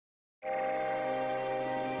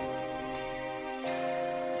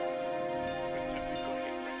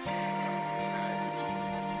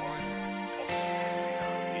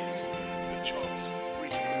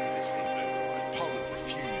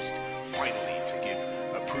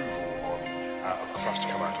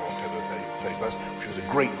night on October the 31st, which was a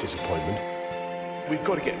great disappointment. We've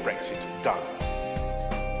got to get Brexit done.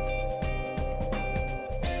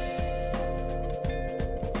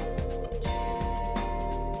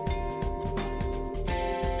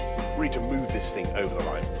 We need to move this thing over the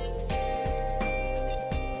line.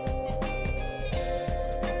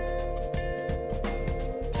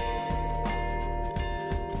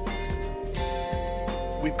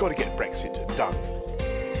 We've got to get Brexit done.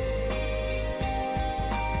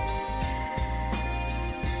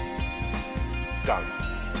 Done.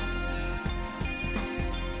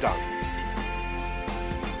 Done.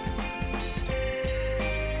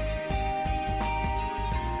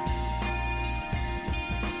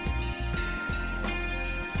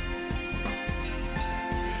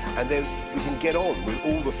 And then we can get on with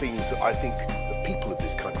all the things that I think the people of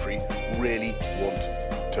this country really want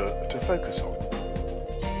to focus on.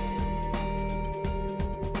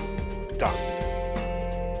 Done.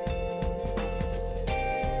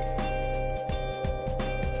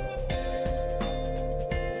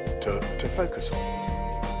 To focus on.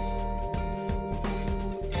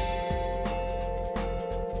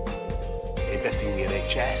 Investing in the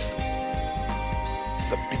NHS,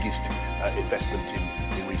 the biggest investment in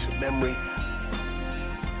recent memory.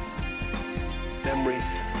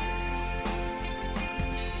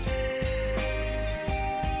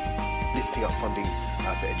 Lifting up funding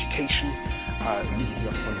for education.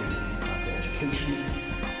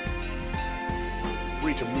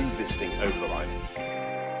 We need to move this thing over the line.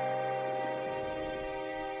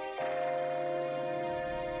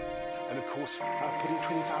 And of course, putting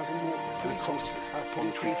 20,000 more police officers, on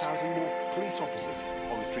the streets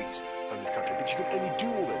of this country. But you can only do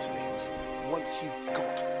all those things once you've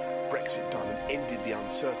got Brexit done and ended the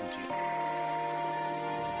uncertainty.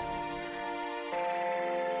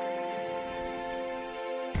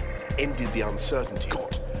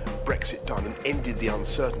 Got Brexit done and ended the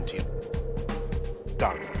uncertainty.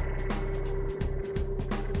 Done.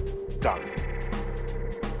 Done.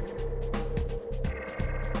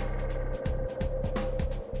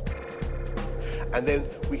 And then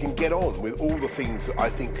we can get on with all the things that I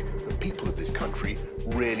think the people of this country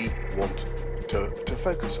really want to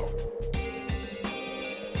focus on.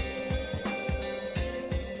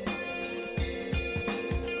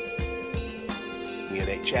 The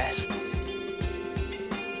NHS,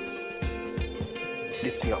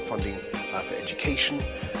 lifting up funding for education,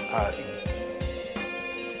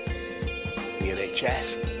 the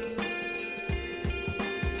NHS,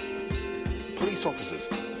 police officers,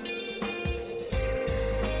 the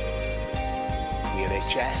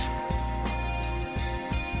NHS,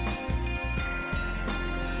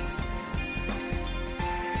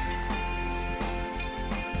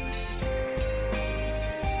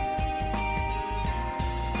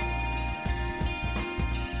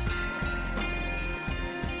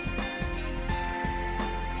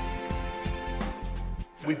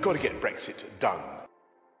 we've got to get Brexit done.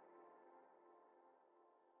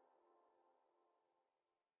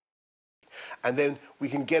 And then we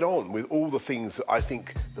can get on with all the things that I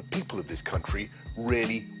think the people of this country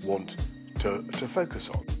really want to focus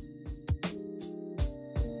on.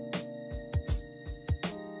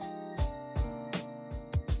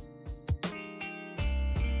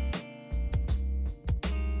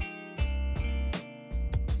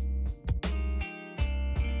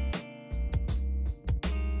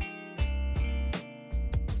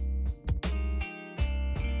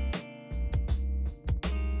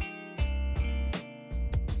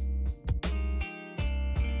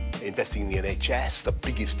 Investing in the NHS, the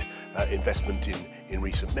biggest investment in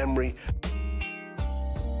recent memory.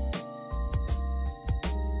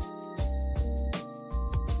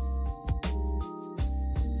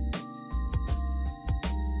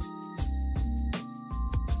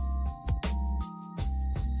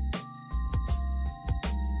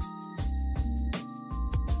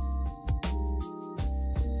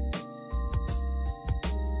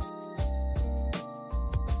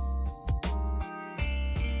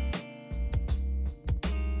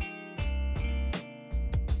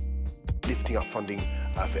 Lifting up funding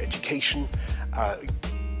for education,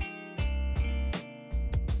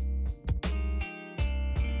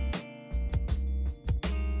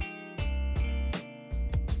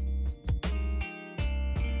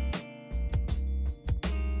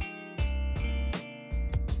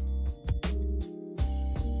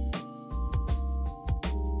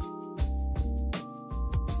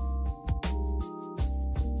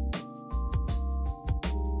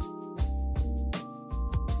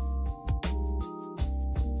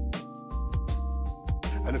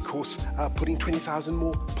 and of course putting 20,000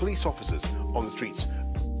 more police officers on the streets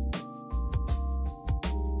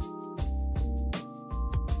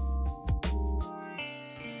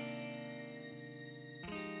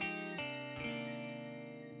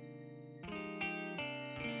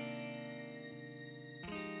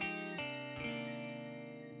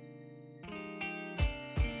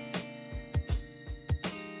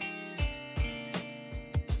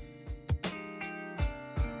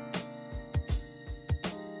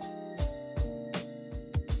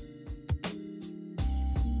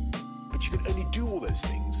But you can only do all those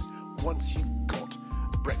things once you've got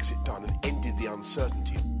Brexit done and ended the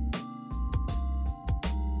uncertainty.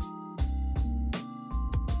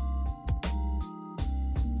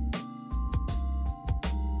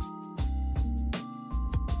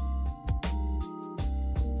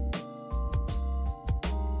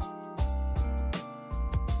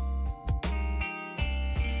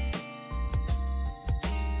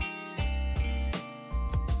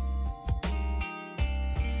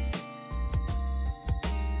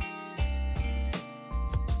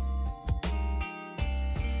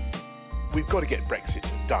 We've got to get Brexit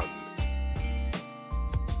done.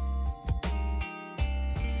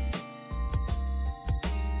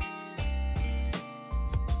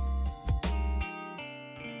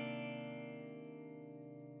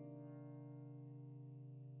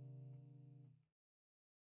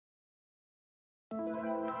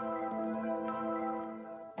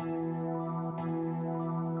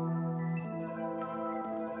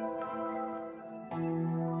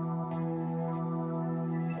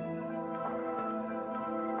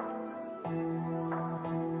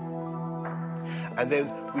 And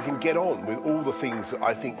then we can get on with all the things that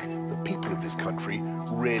I think the people of this country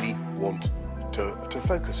really want to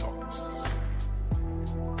focus on.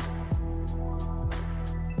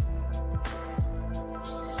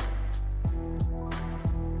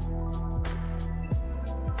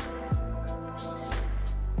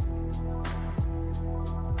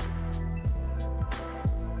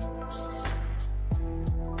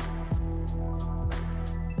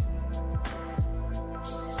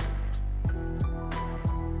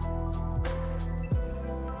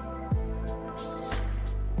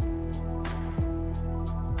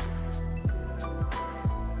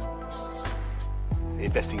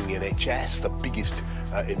 Investing in the NHS, the biggest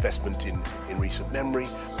investment in recent memory.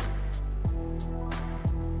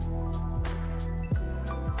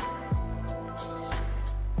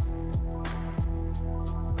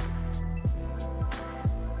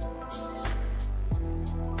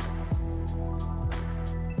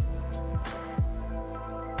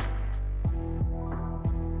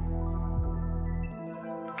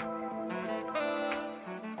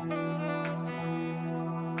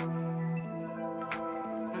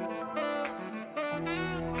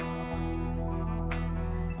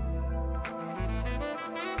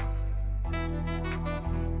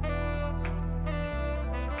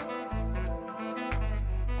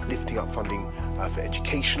 Lifting up funding for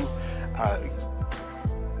education.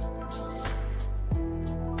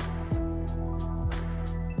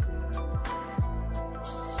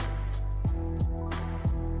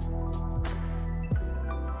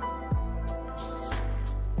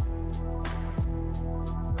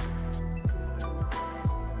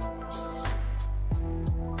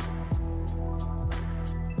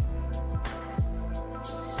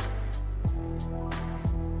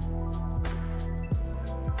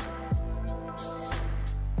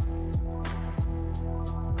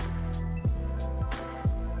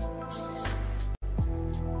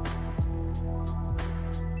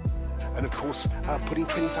 And of course, putting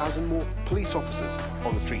 20,000 more police officers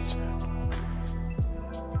on the streets.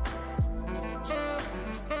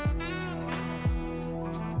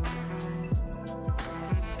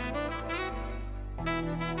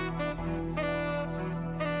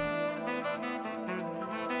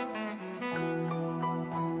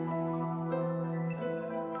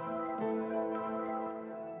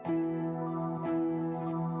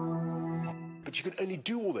 But you can only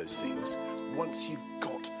do all those things once you've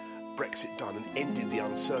got Brexit done and ended the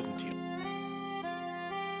uncertainty.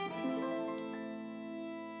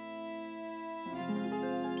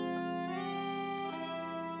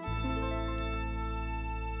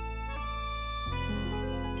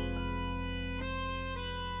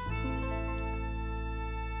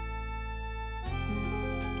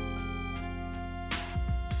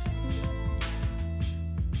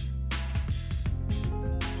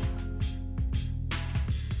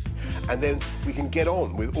 And then we can get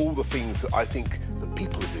on with all the things that I think the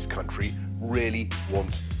people of this country really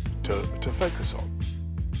want to focus on.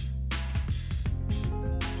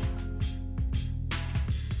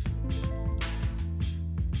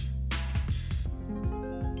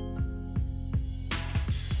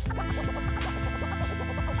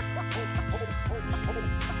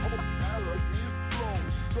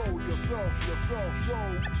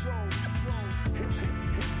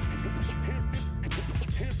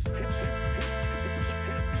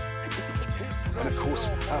 And of course,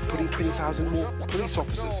 putting 20,000 more police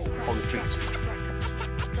officers on the streets.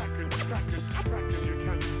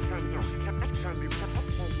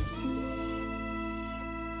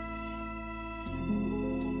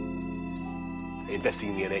 investing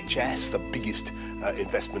in the NHS, the biggest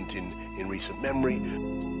investment in recent memory.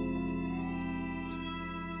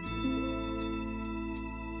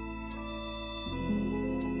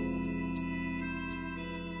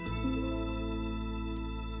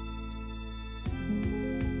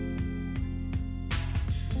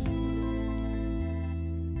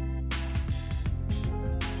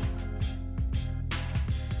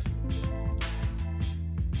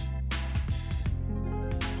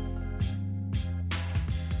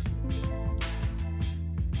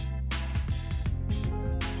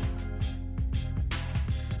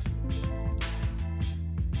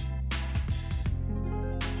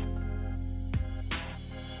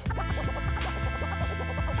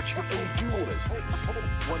 But you can only do all those things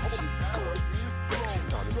once you've got Brexit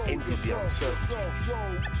done and ended the uncertainty.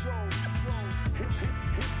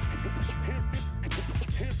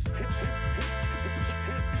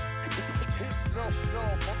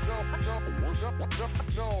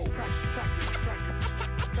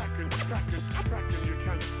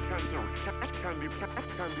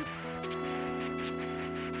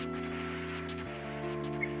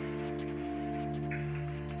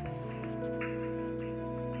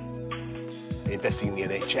 Investing in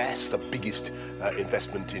the NHS, the biggest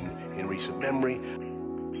investment in recent memory.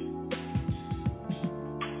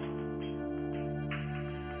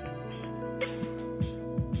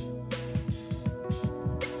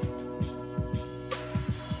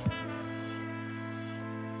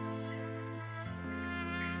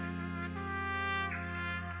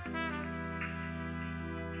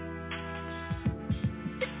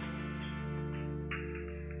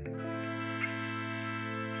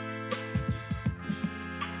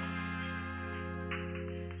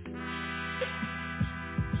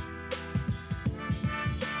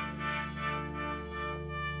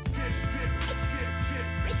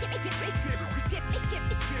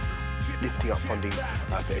 Lifting up funding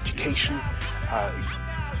for education.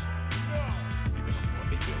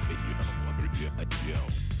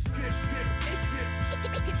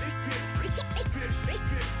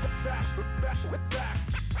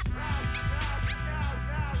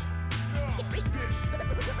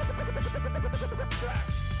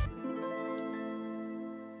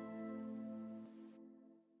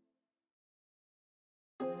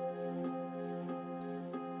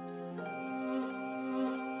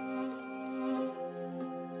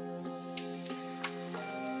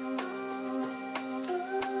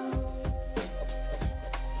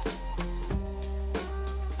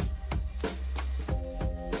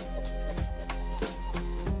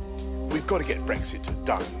 We've got to get Brexit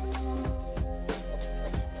done.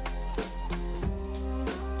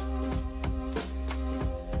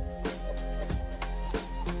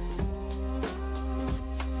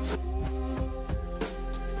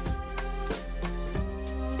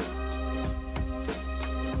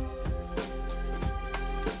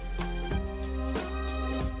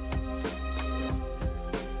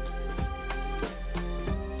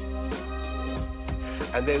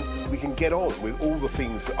 And then we can get on with all the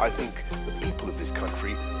things that I think the people of this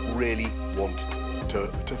country really want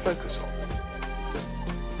to focus on.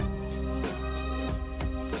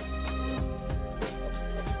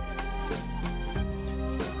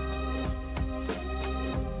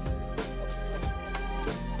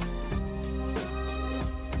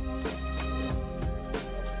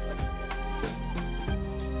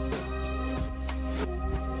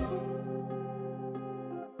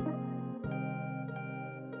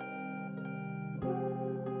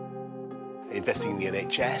 Investing in the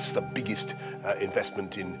NHS, the biggest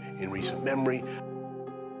investment in recent memory.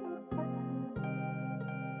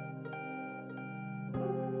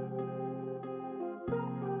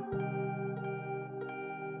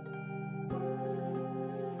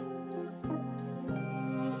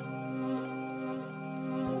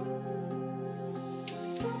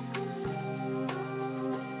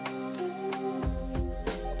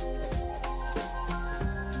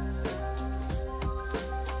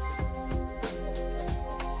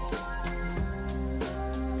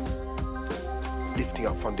 Lifting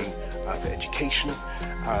up funding for education.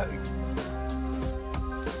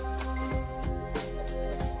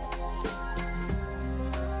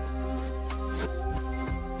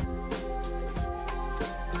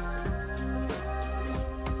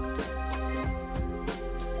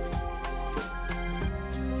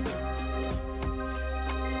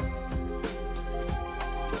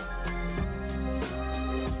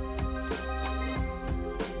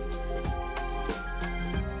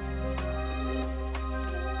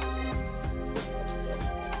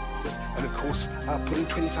 And of course, putting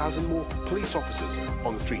 20,000 more police officers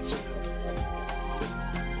on the streets.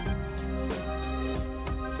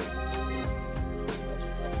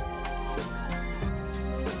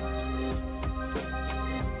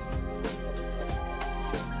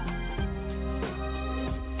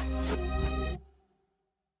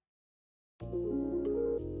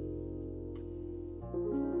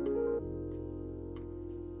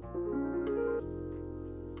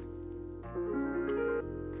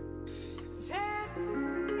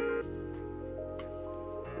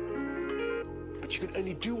 you can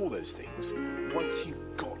only do all those things once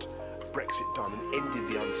you've got Brexit done and ended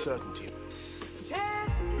the uncertainty.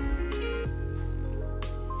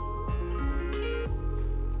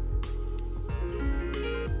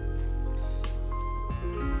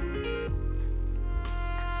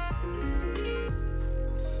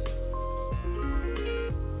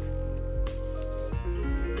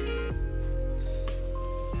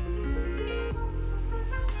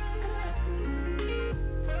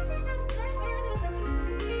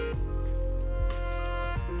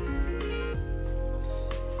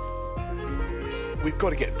 We've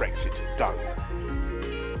got to get Brexit done.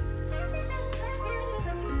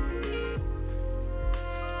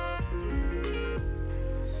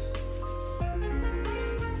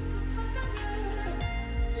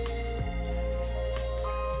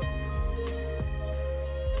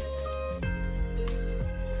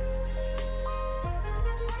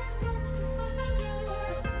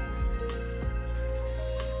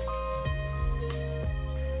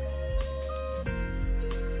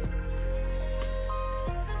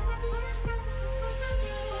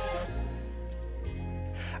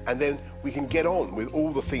 And then we can get on with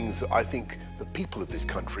all the things that I think the people of this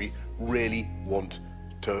country really want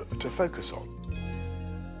to focus on.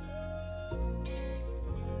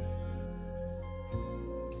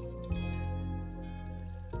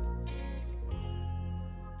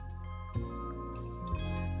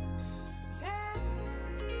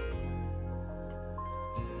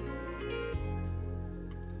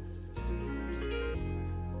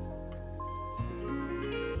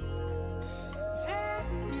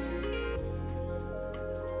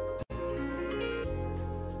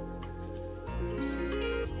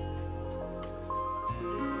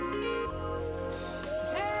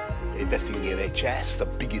 Investing in the NHS, the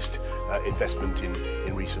biggest investment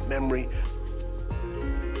in recent memory.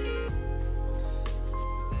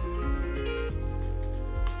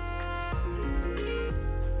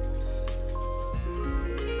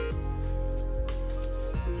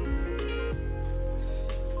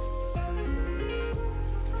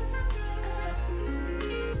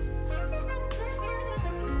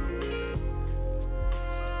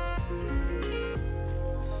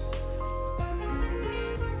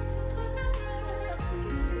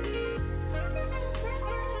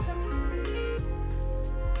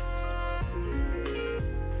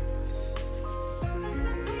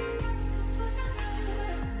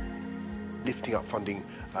 Lifting up funding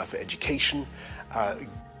for education.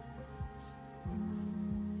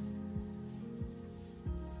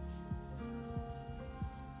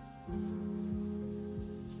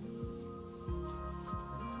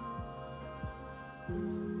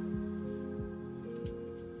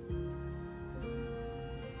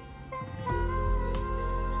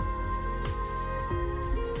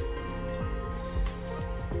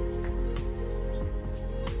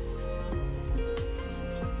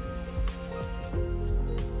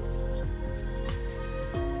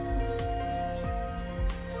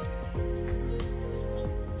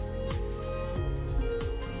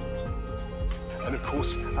 And of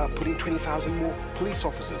course, putting 20,000 more police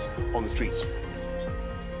officers on the streets.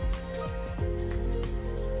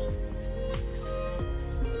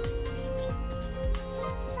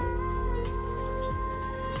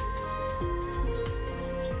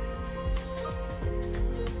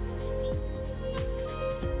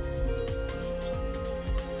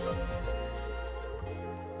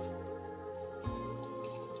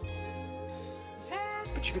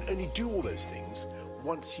 But you can only do all those things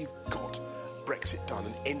once you've got Brexit done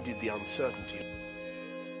and ended the uncertainty.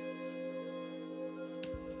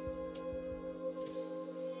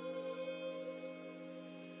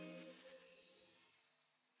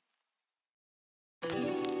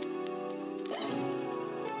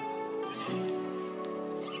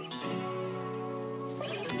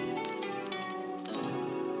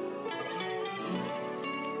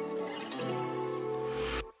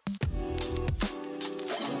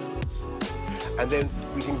 And then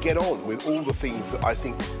we can get on with all the things that I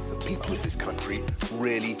think the people of this country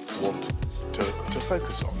really want to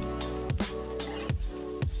focus on.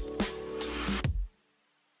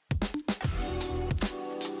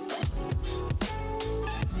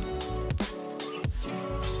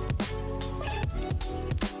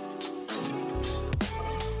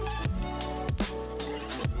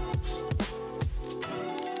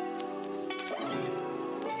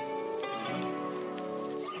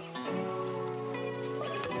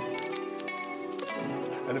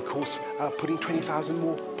 And of course, putting 20,000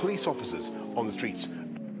 more police officers on the streets.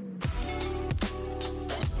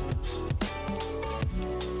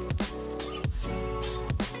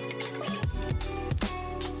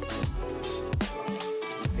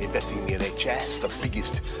 investing in the NHS, the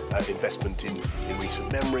biggest investment in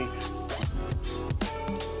recent memory.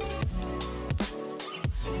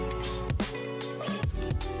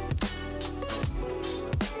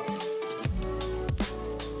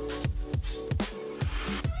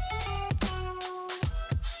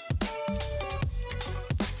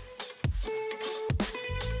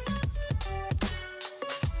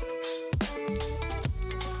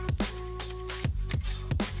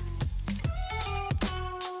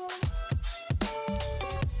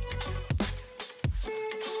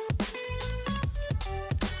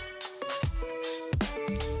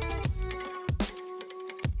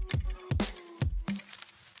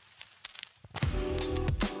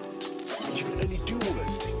 You can only do all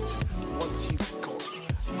those things once you've got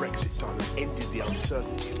Brexit done and ended the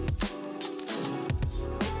uncertainty.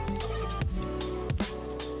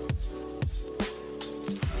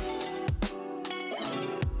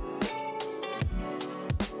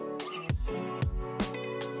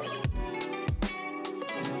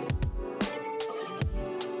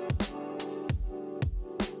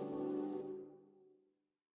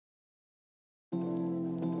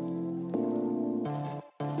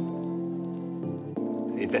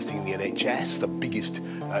 Investing in the NHS, the biggest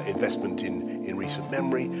investment in recent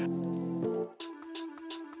memory.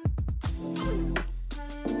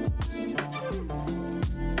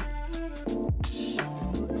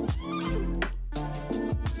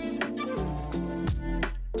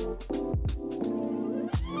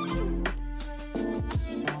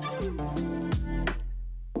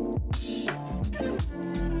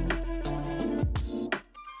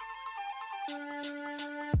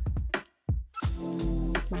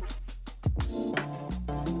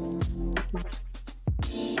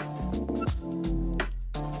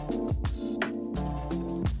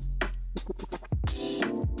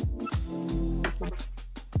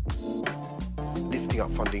 Lifting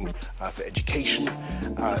up funding for education.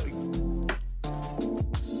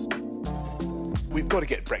 We've got to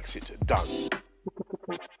get Brexit done.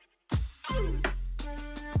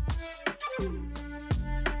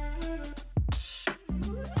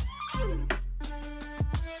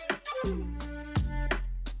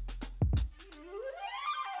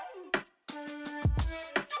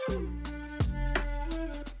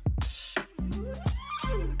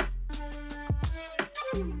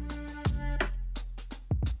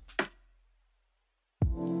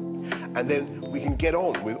 And then we can get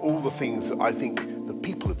on with all the things that I think the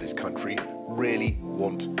people of this country really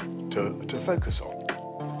want to focus on.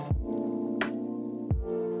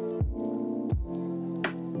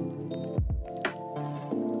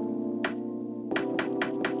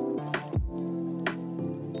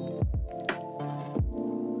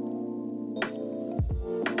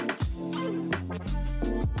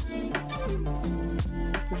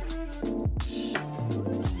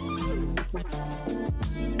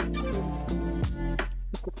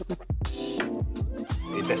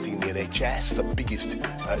 Investing in the NHS, the biggest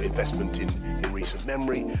investment in recent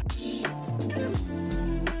memory.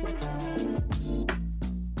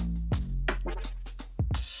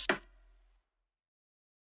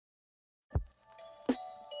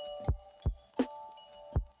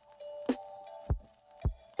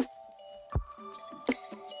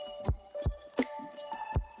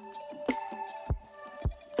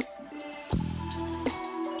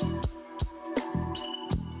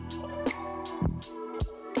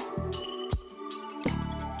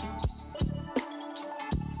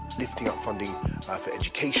 Lifting up funding for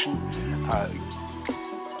education.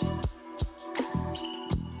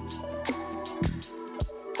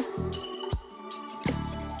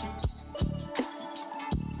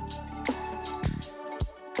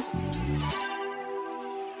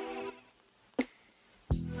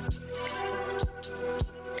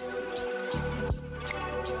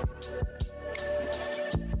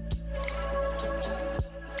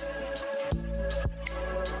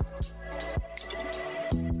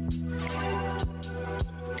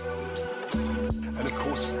 And of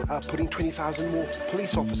course, putting 20,000 more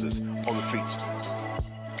police officers on the streets.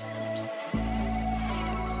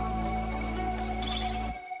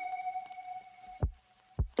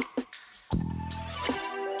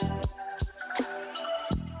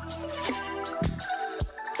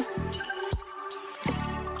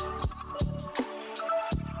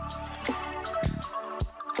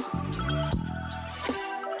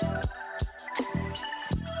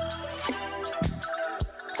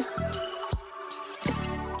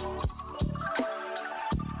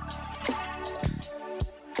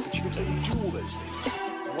 You can only do all those things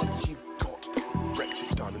once you've got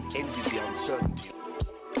Brexit done and ended the uncertainty.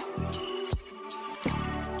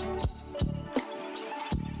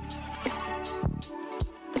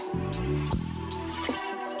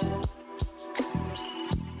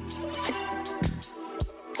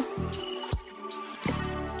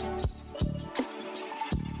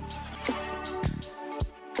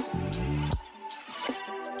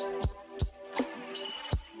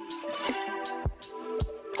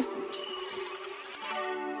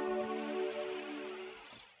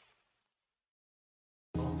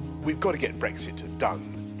 We've got to get Brexit done.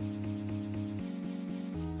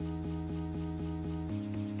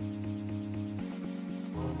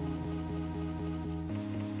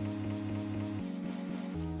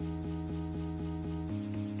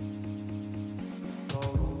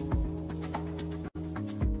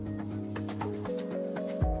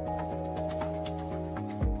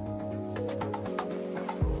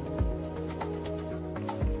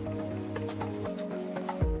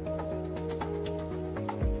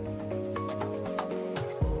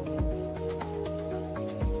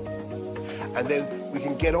 And then we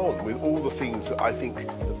can get on with all the things that I think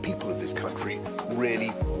the people of this country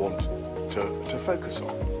really want to focus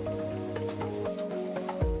on.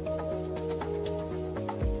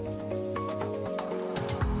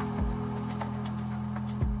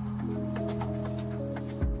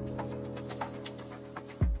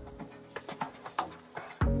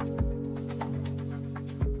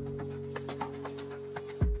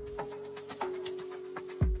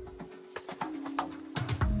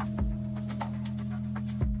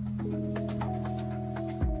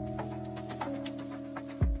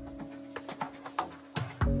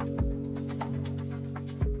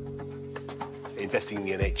 Investing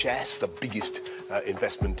in the NHS, the biggest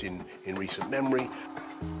investment in recent memory.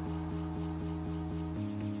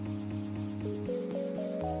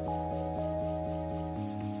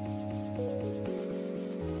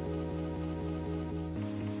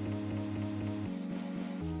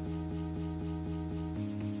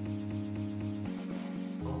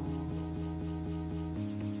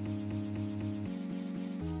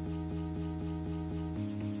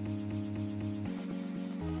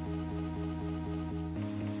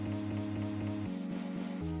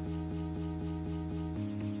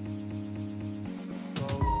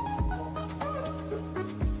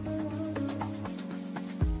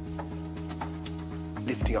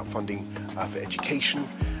 Lifting up funding for education.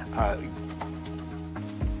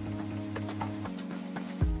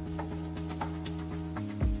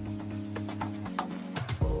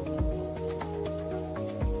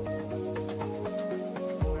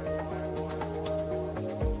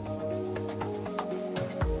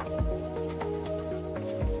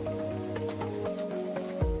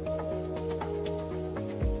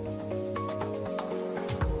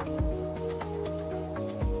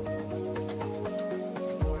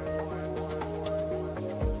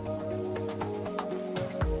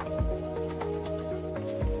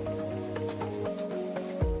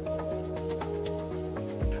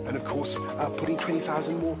 And of course, putting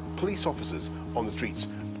 20,000 more police officers on the streets.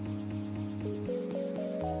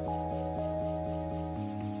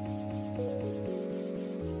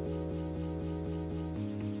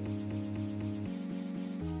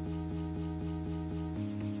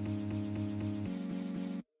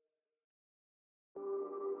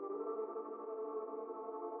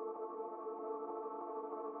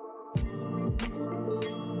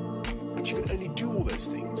 But you can only do all those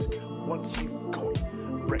things once you've got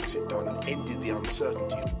Brexit done and ended the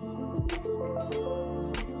uncertainty.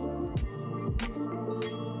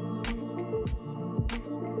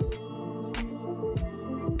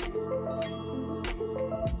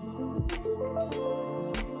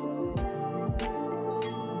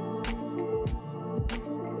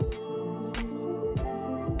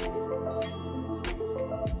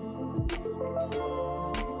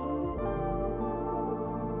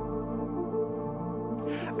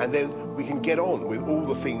 And then we can get on with all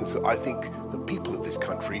the things that I think the people of this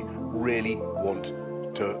country really want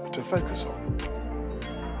to focus on.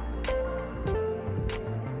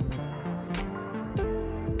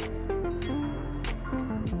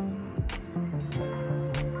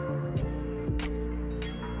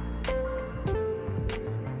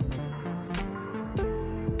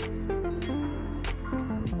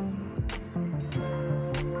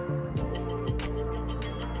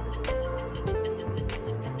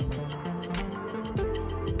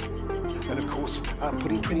 And of course,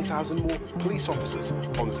 putting 20,000 more police officers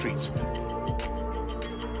on the streets.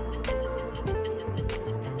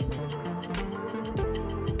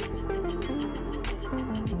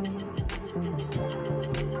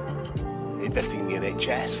 Investing in the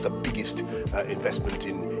NHS, the biggest investment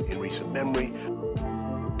in recent memory.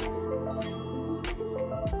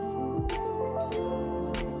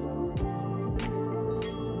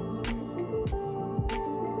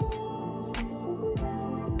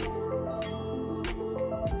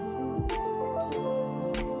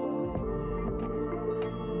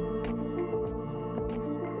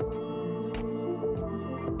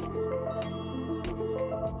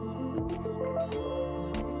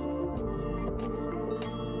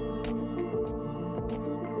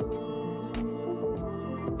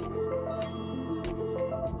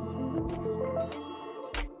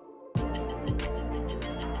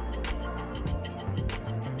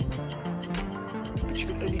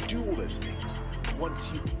 do all those things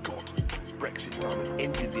once you've got Brexit done and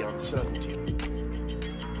ended the uncertainty.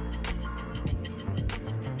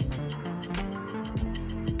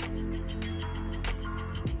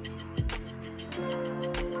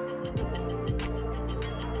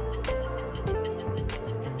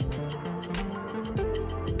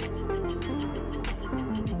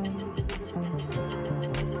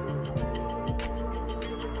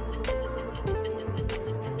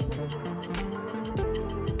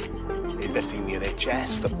 Investing in the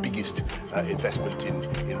NHS, the biggest investment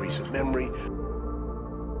in recent memory.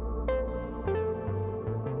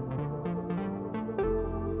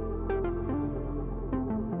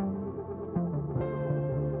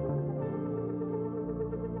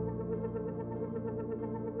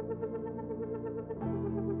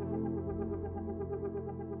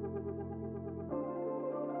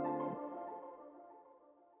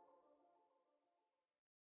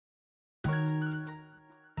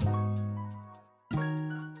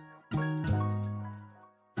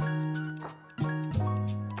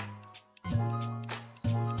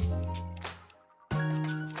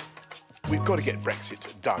 We've got to get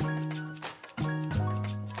Brexit done.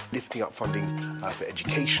 Lifting up funding for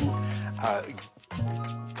education.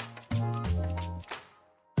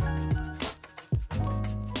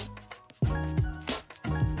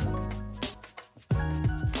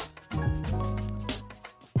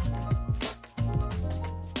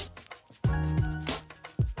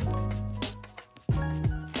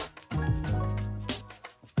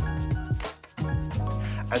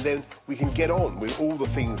 And then we can get on with all the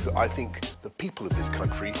things that I think the people of this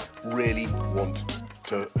country really want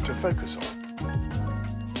to focus on.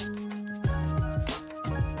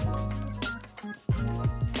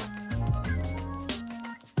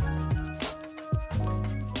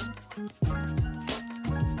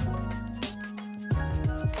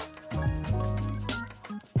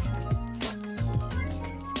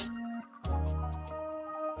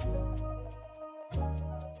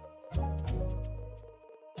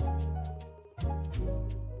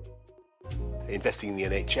 Investing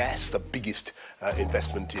in the NHS, the biggest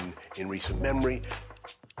investment in recent memory.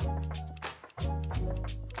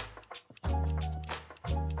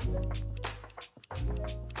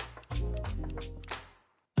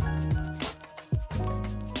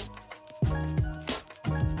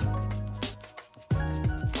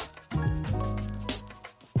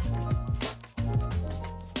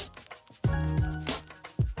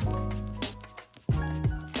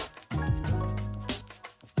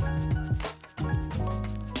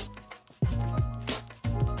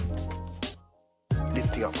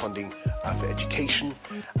 Lifting up funding for education.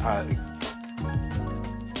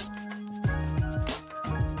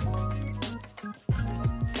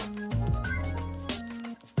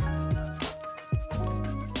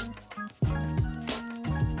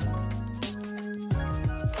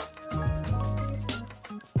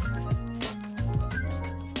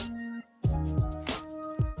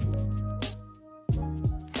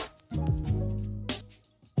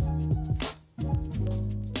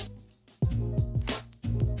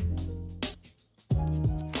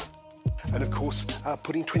 And of course,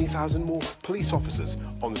 putting 20,000 more police officers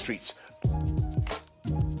on the streets.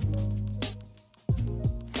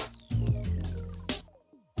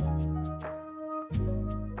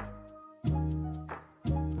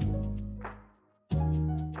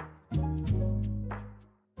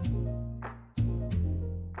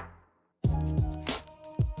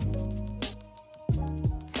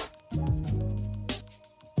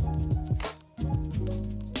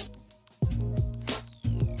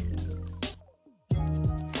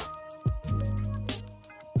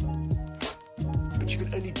 But you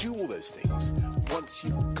can only do all those things once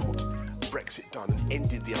you've got Brexit done and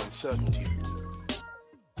ended the uncertainty.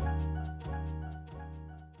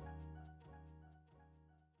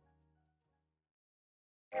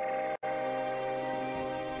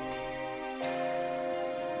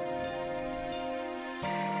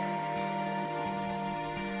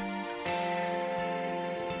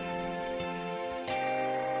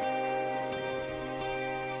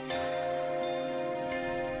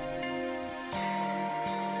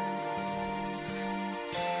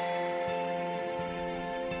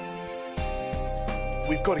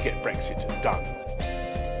 We've got to get Brexit done.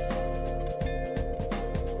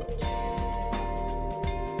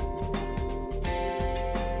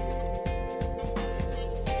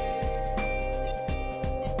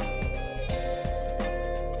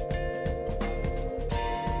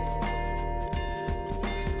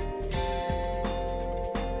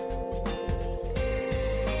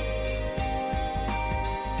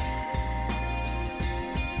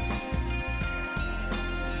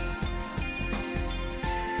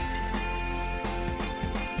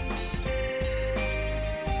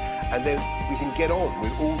 And then we can get on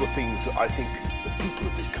with all the things that I think the people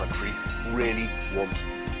of this country really want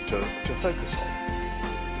to focus on.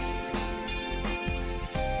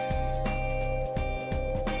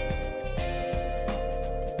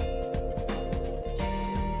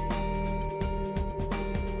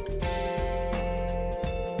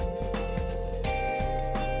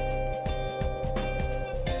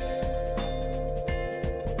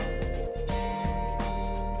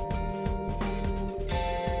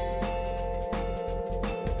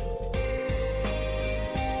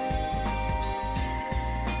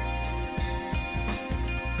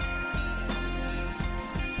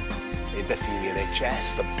 Investing in the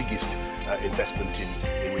NHS, the biggest investment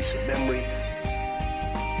in recent memory.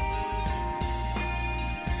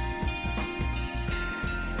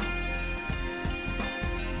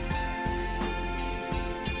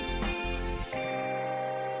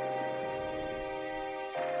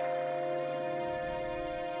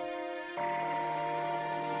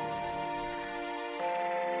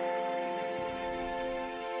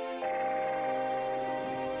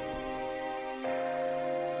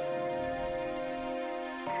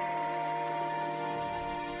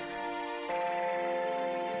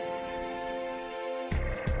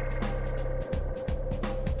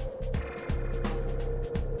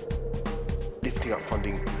 Lifting up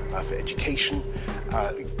funding for education.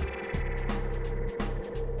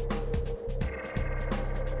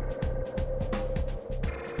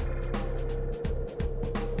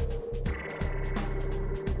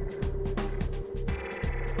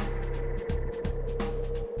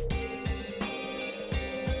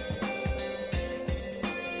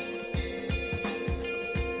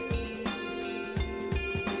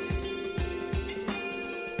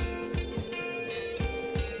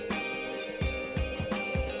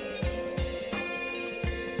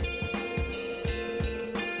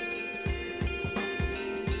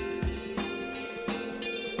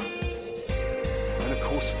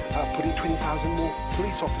 Putting 20,000 more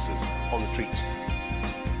police officers on the streets.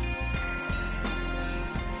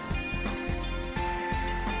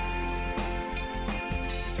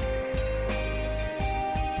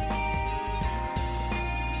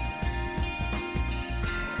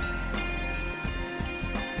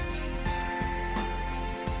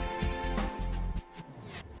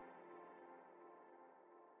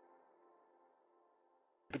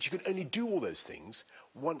 But you can only do all those things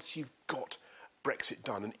once you've got Brexit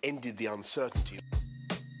done and ended the uncertainty.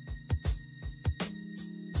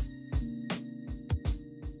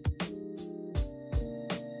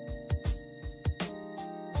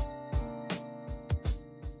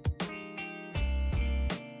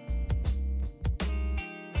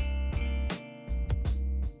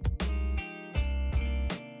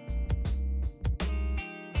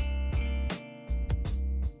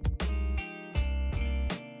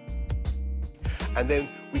 And then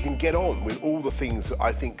we can get on with all the things that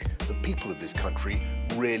I think the people of this country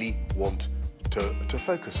really want to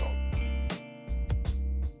focus on.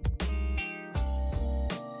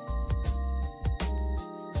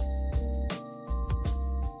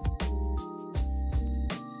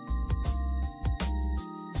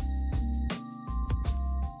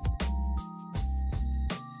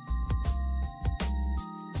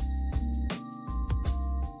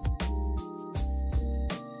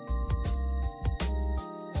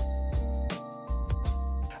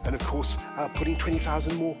 And of course, putting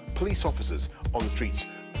 20,000 more police officers on the streets.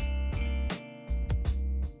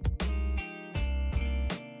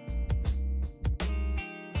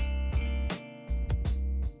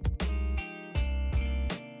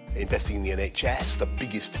 Investing in the NHS, the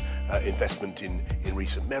biggest investment in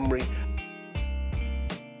recent memory.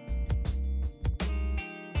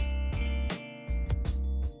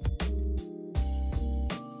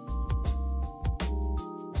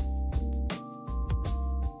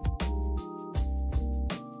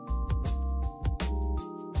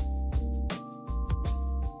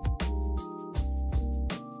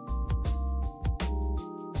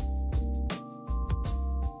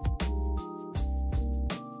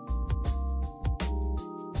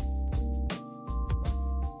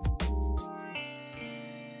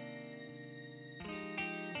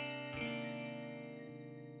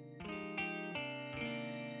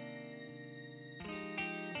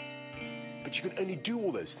 But you can only do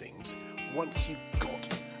all those things once you've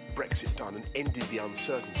got Brexit done and ended the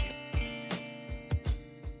uncertainty.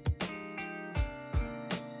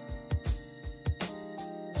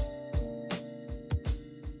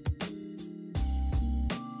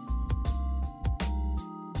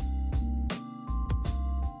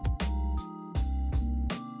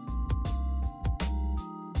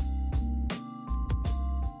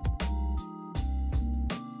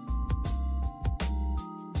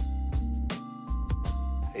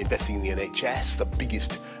 investing in the NHS, the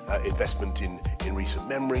biggest investment in recent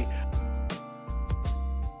memory.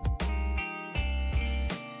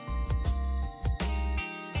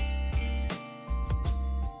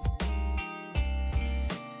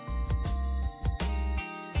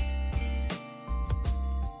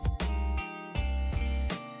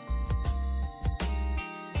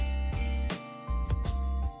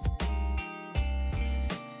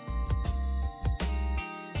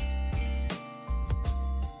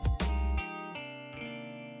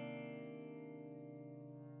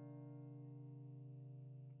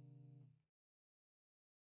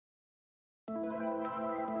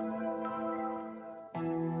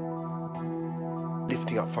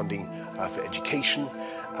 Lifting up funding for education.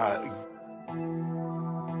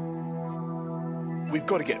 We've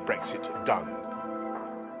got to get Brexit done.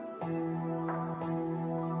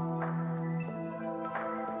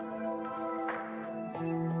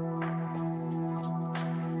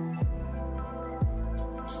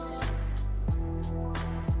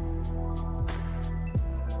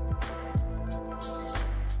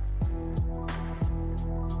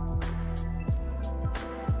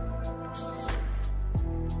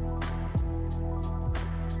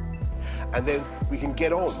 And then we can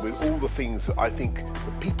get on with all the things that I think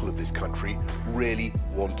the people of this country really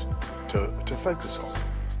want to focus on.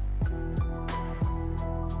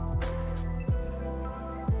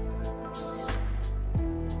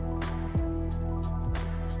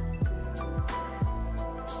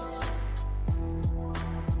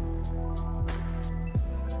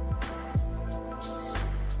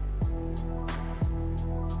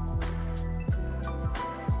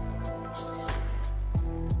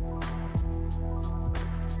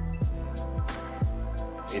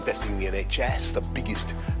 Investing in the NHS, the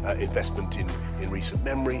biggest investment in recent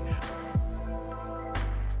memory.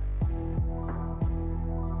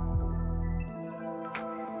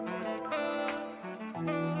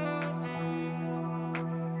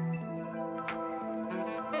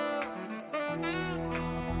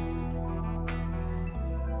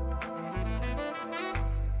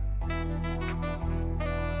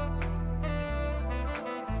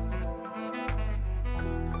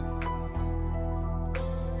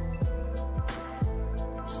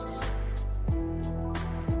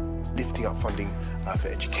 Lifting up funding for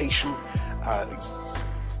education.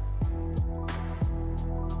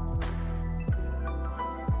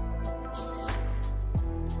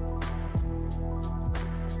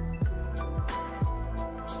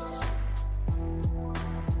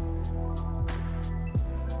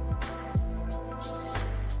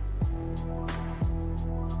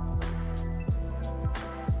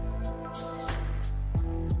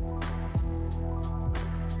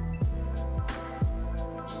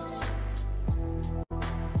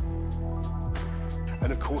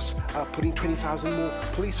 And of course, putting 20,000 more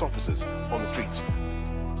police officers on the streets.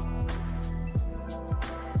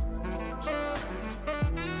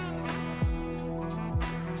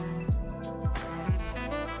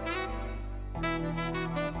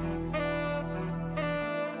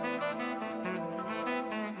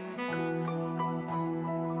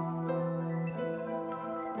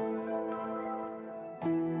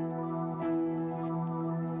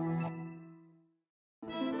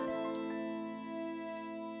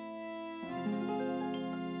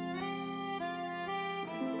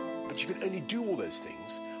 But you can only do all those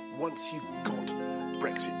things once you've got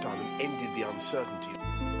Brexit done and ended the uncertainty.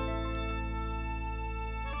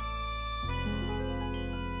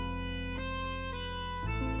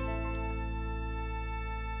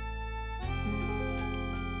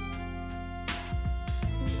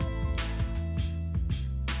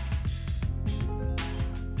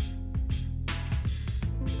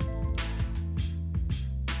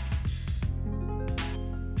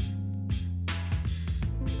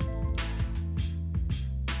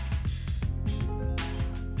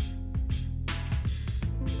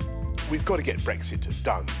 We've got to get Brexit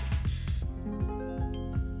done.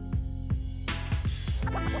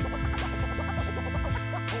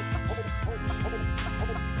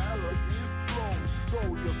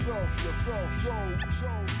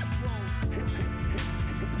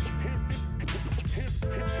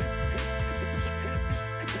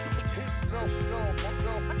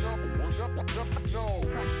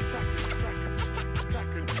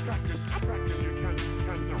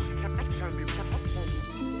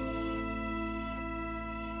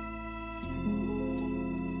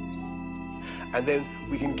 And then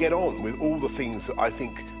we can get on with all the things that I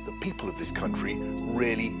think the people of this country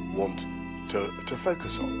really want to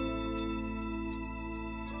focus on.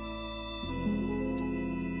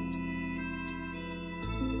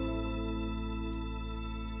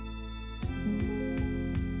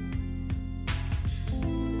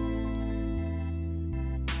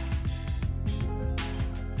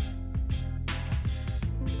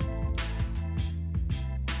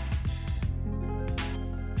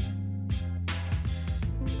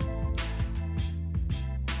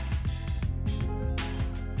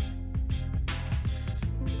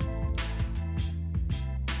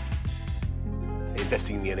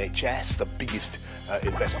 investing in the NHS, the biggest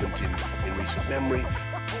investment in recent memory.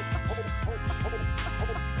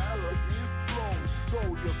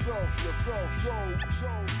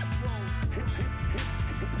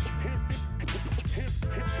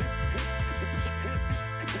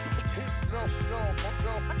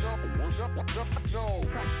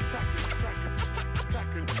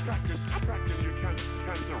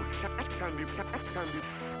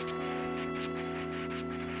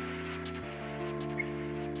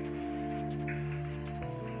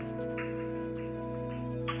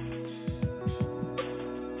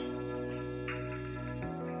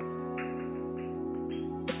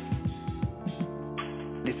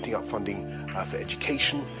 Lifting up funding for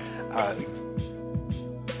education.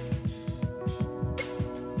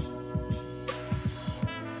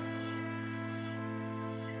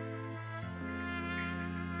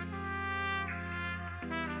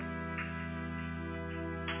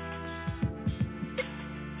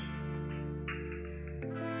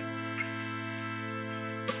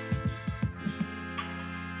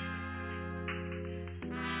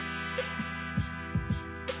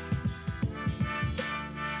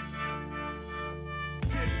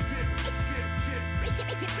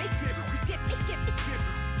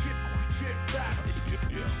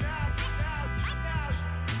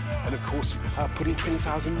 And of course, putting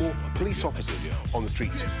 20,000 more police officers on the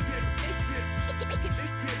streets.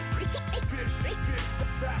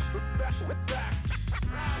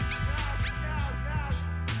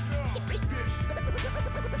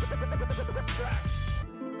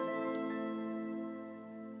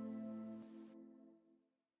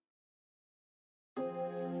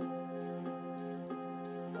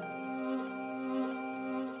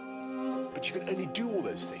 But you can only do all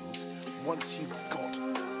those things once you've got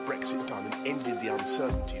Brexit done and ended the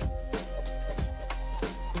uncertainty.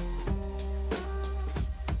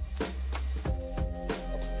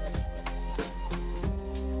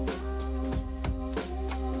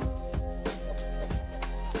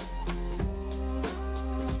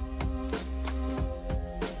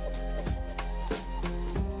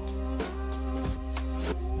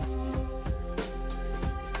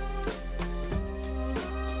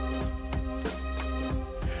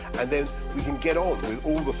 And then we can get on with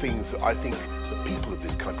all the things that I think the people of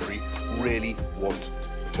this country really want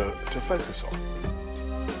to focus on.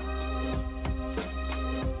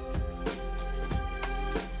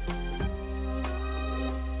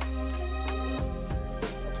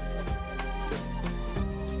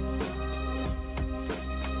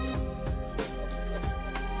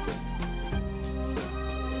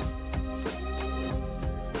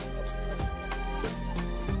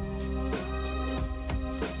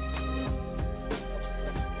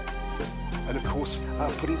 And of course,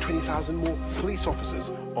 putting 20,000 more police officers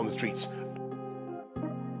on the streets.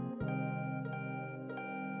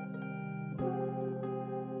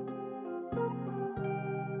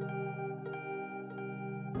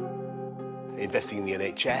 Investing in the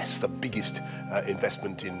NHS, the biggest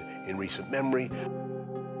investment in recent memory.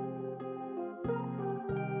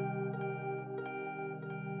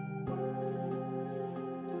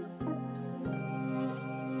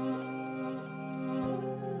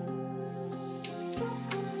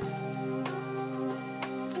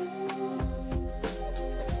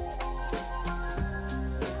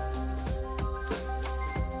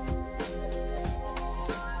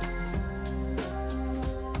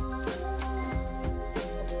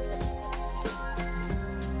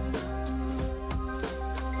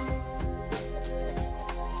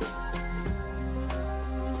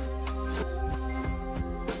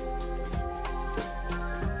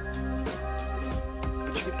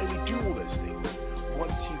 You can only do all those things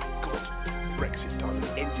once you've got Brexit done and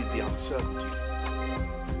ended the uncertainty.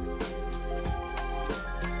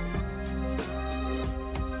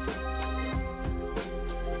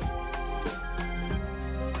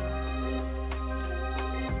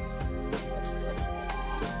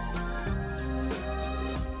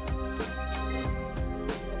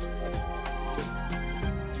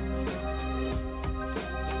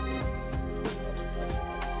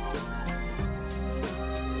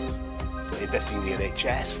 Investing in the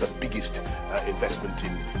NHS, the biggest investment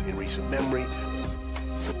in recent memory.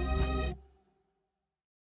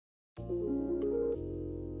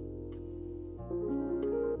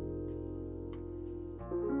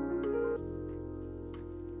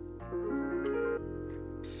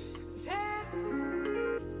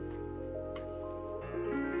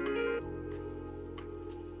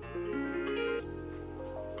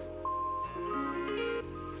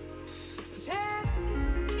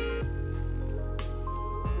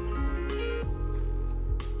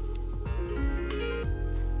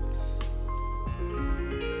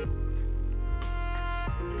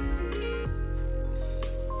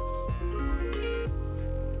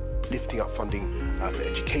 lifting up funding for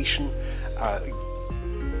education.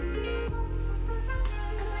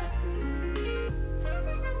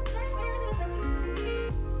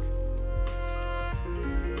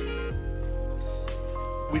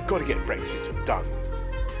 We've got to get Brexit done.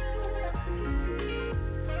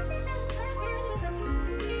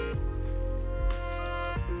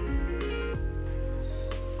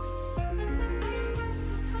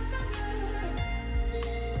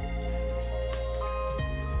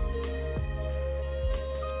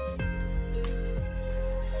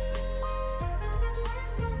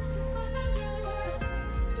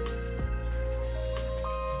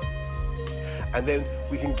 And then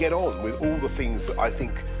we can get on with all the things that I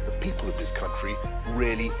think the people of this country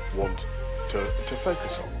really want to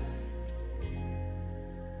focus on.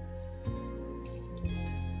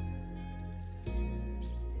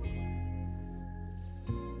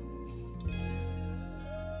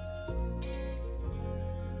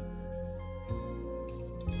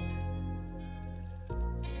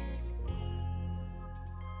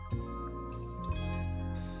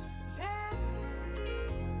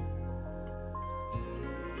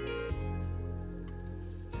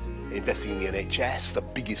 Investing in the NHS, the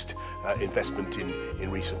biggest investment in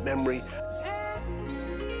recent memory.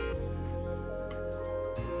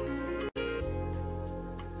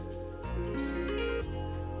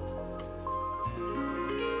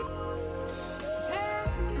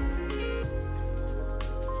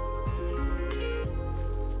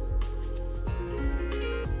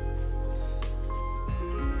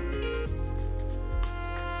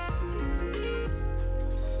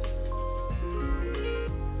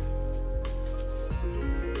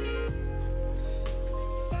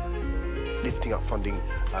 Lifting up funding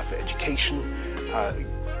for education.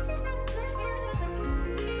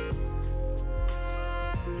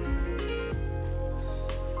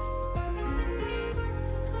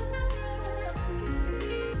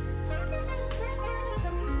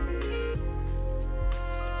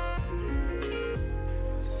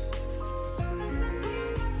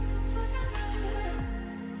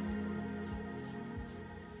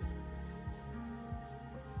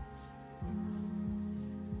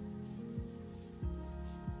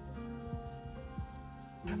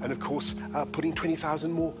 And of course, putting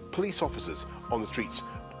 20,000 more police officers on the streets.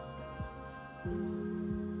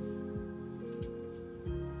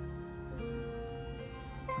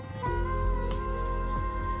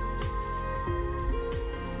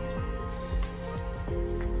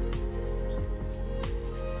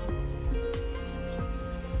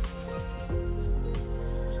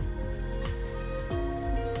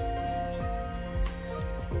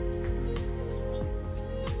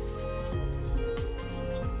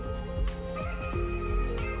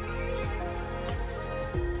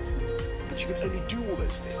 You can only do all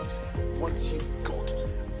those things once you've got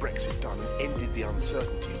Brexit done and ended the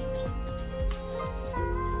uncertainty.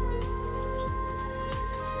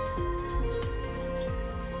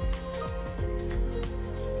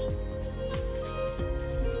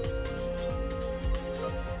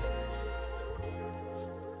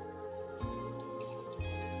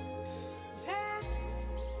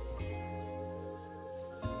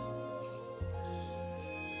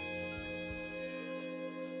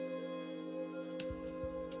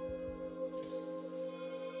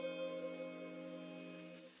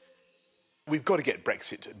 We've got to get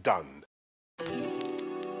Brexit done.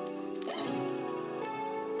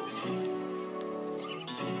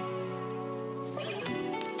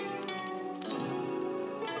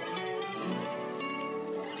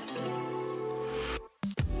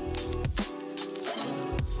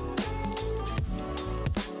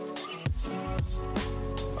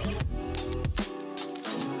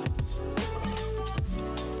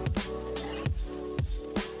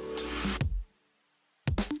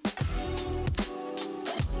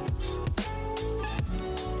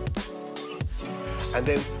 And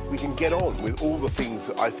then we can get on with all the things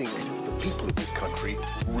that I think the people of this country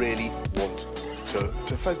really want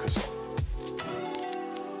to focus on.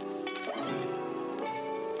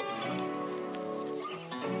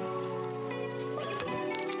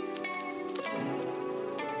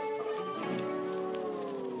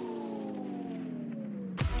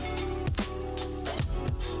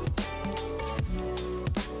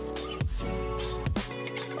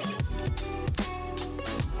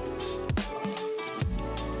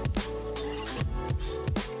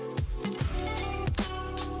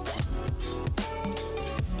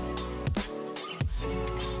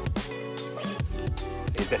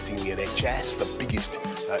 Investing in the NHS, the biggest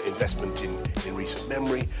investment in recent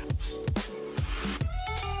memory.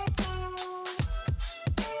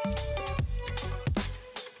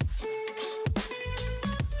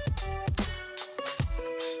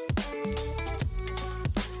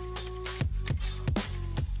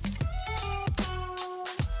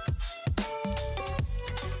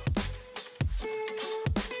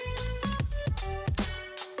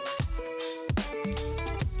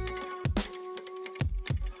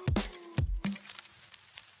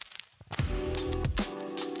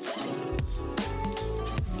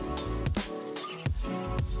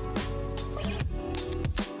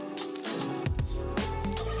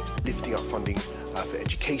 lifting up funding for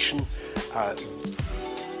education.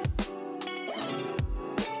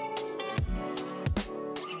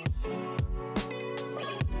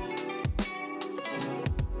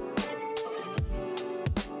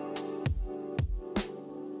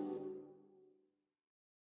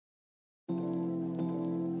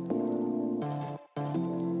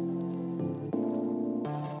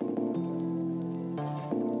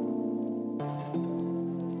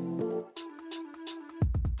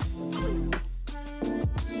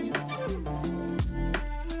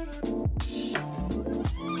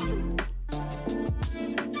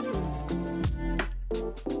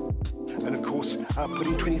 And of course,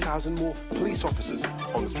 putting 20,000 more police officers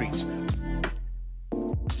on the streets.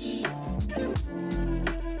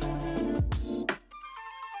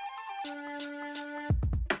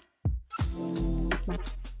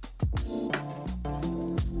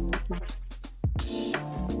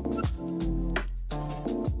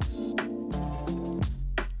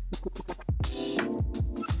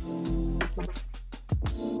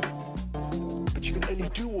 But you can only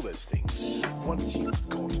do all those things once you've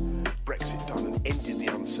got Brexit done and ended the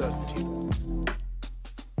uncertainty.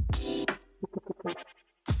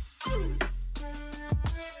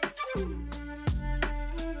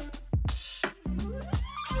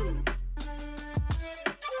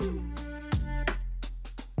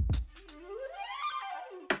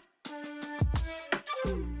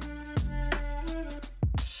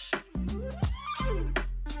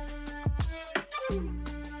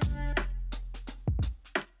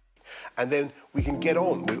 And then we can get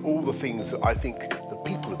on with all the things that I think the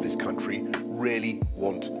people of this country really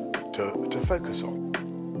want to focus on.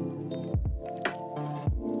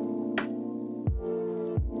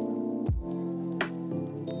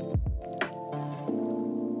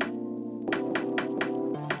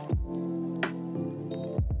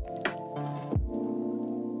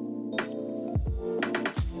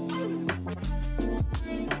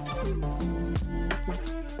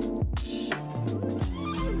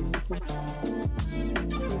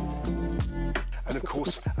 And of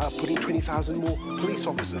course, putting 20,000 more police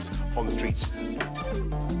officers on the streets.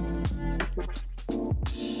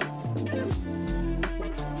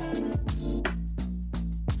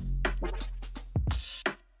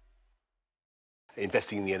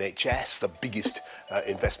 Investing in the NHS, the biggest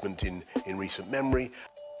investment in recent memory.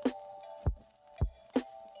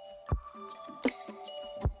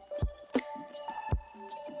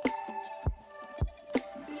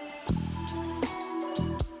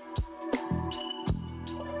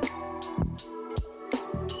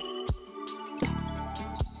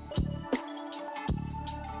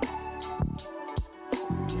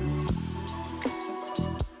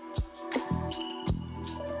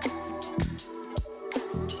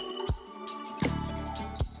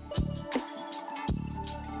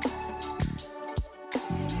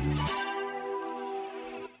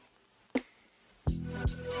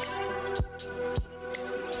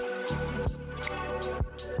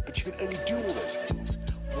 But you can only do all those things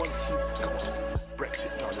once you've got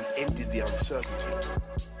Brexit done and ended the uncertainty.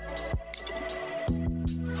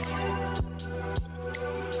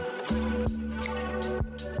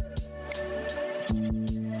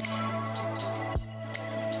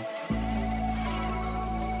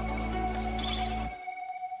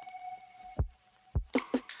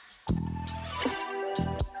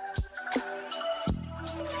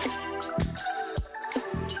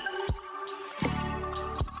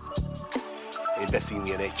 Investing in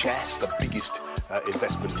the NHS, the biggest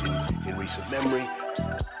investment in recent memory.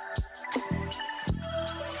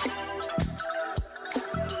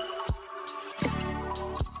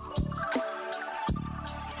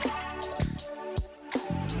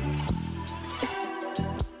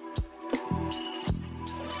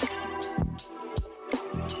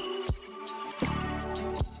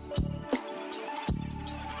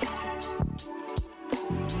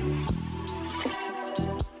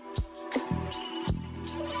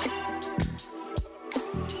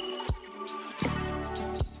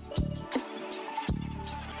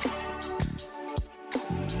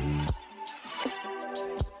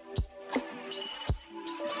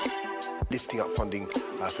 Lifting up funding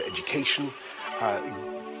for education.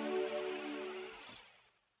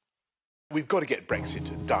 We've got to get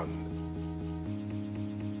Brexit done.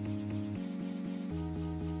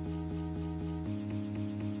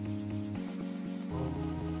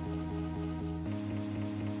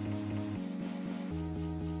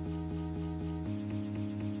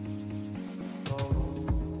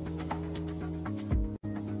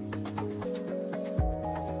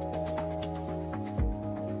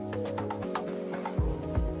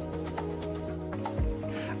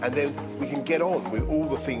 and then we can get on with all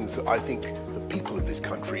the things that I think the people of this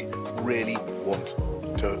country really want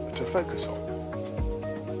to focus on.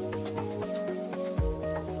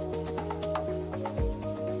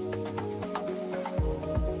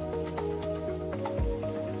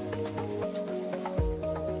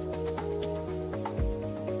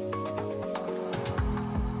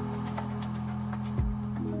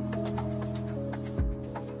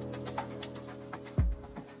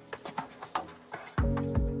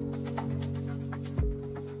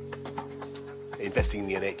 Investing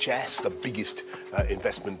in the NHS, the biggest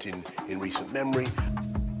investment in recent memory.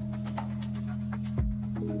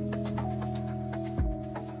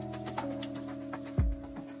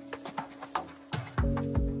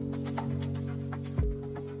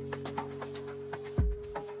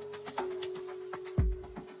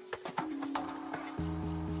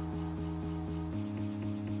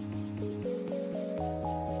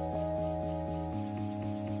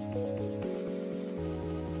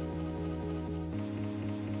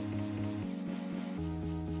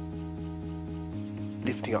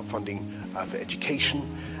 Lifting up funding for education,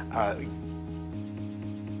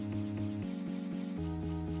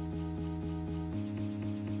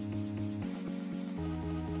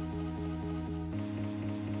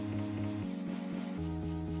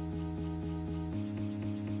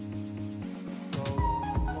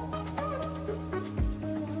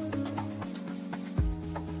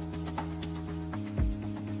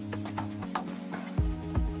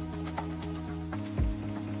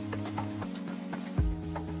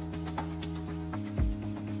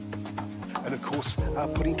 and of course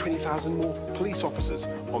putting 20,000 more police officers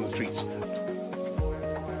on the streets.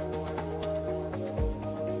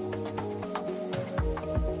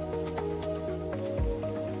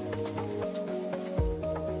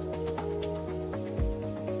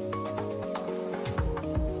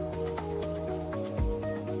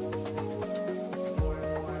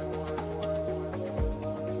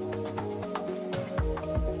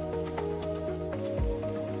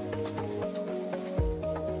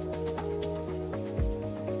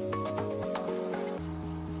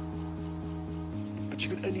 But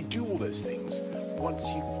you can only do all those things once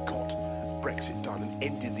you've got Brexit done and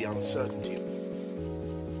ended the uncertainty.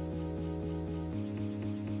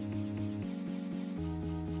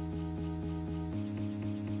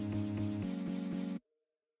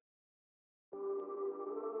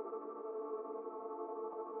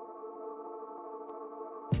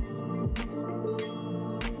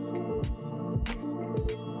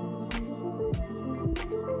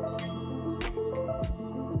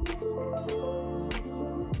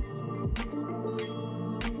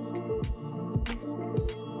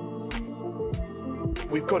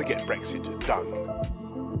 We've got to get Brexit done.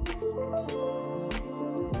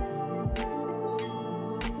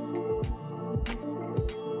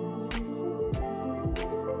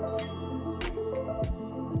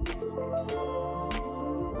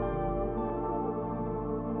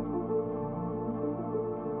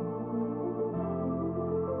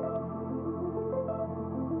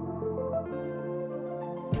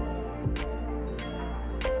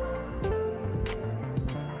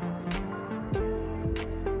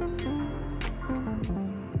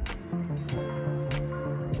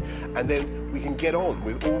 And then we can get on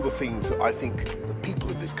with all the things that I think the people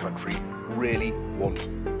of this country really want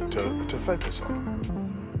to focus on.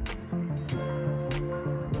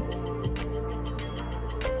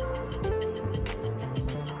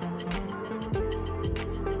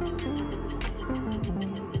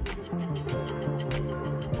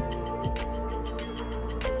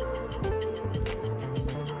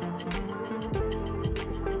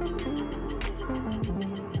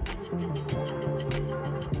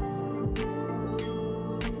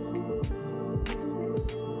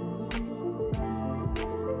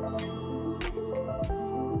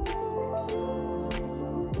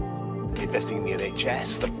 Investing in the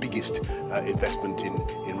NHS, the biggest investment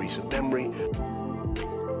in recent memory.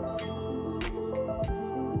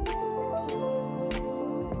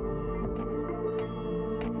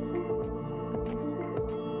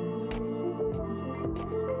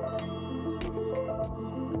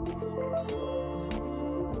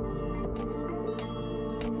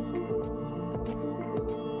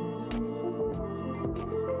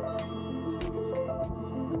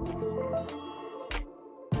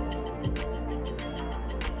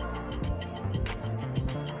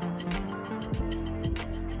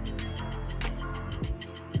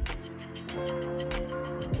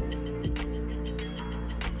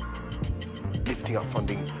 Lifting up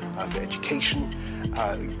funding for education,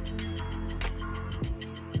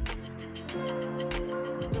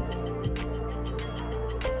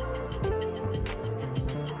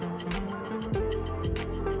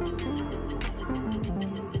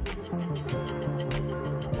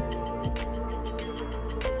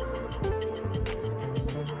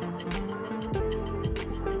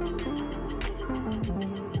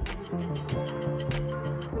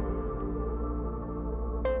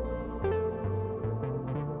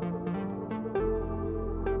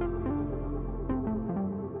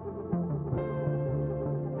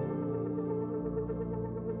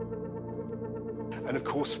 And of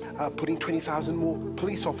course, putting 20,000 more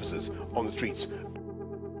police officers on the streets.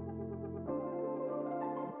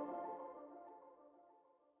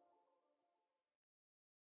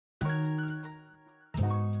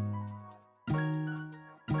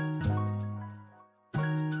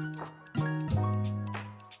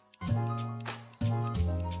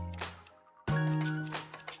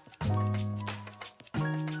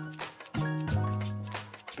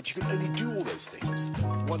 But you can only do all those things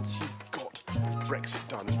once you've got Brexit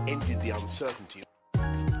done and ended the uncertainty.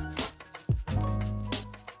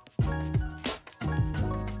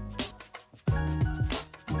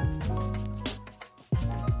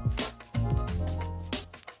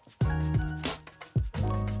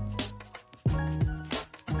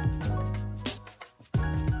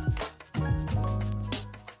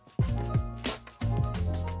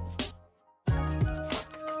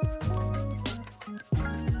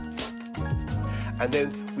 And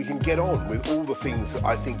then we can get on with all the things that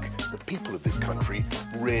I think the people of this country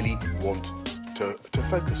really want to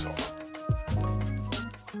focus on.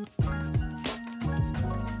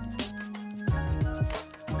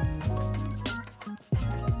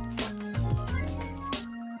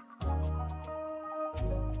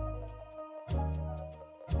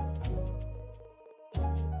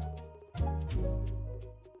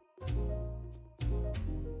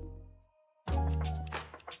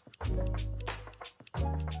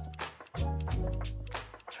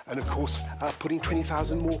 And of course, putting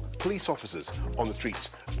 20,000 more police officers on the streets.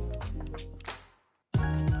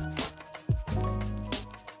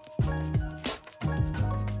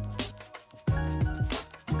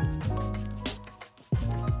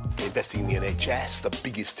 Investing in the NHS, the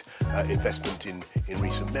biggest investment in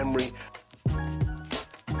recent memory.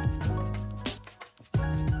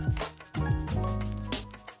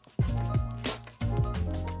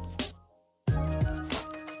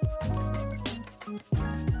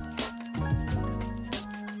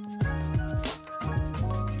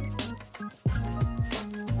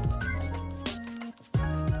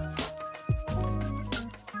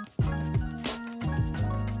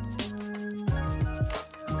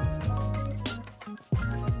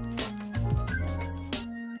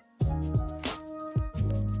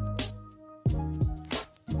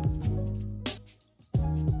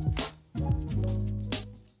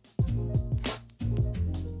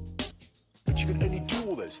 You can only do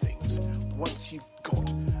all those things once you've got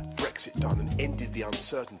Brexit done and ended the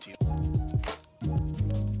uncertainty.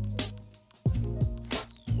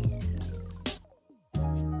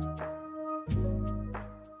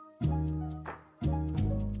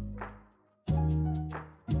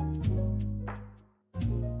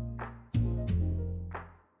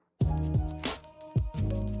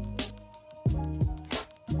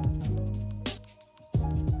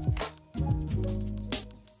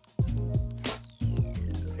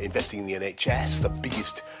 Investing in the NHS, the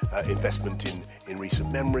biggest investment in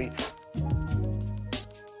recent memory.